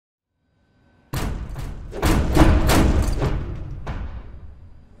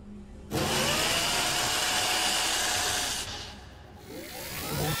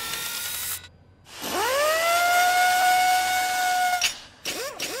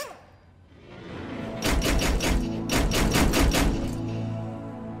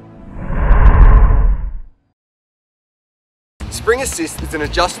SpringASSIST is an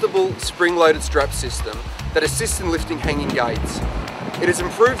adjustable, spring-loaded strap system that assists in lifting hanging gates. It has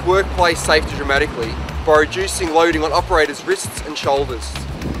improved workplace safety dramatically by reducing loading on operators' wrists and shoulders.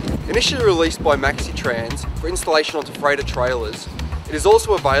 Initially released by MaxiTrans for installation onto freighter trailers, it is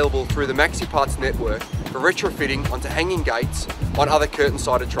also available through the MaxiParts network for retrofitting onto hanging gates on other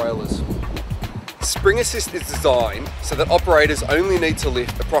curtain-sided trailers. SpringASSIST is designed so that operators only need to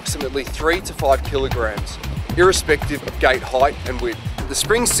lift approximately 3 to 5 kilograms, irrespective of gate height and width. The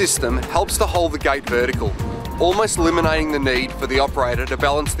spring system helps to hold the gate vertical, almost eliminating the need for the operator to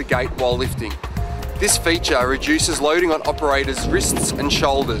balance the gate while lifting. This feature reduces loading on operators' wrists and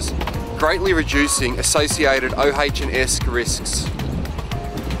shoulders, greatly reducing associated OH&S risks.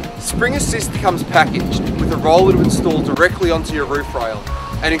 SpringASSIST comes packaged with a roller to install directly onto your roof rail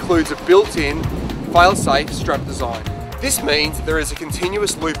and includes a built-in, fail-safe strap design. This means there is a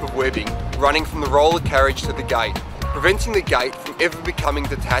continuous loop of webbing running from the roller carriage to the gate, preventing the gate from ever becoming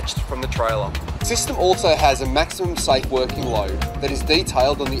detached from the trailer. The system also has a maximum safe working load that is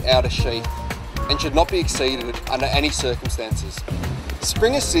detailed on the outer sheath and should not be exceeded under any circumstances.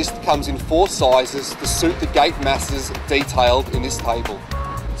 SpringASSIST comes in 4 sizes to suit the gate masses detailed in this table.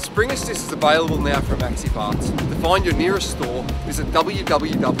 SpringASSIST is available now from MaxiParts. To find your nearest store, visit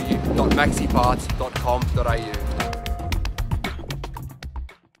www.maxiparts.com.au.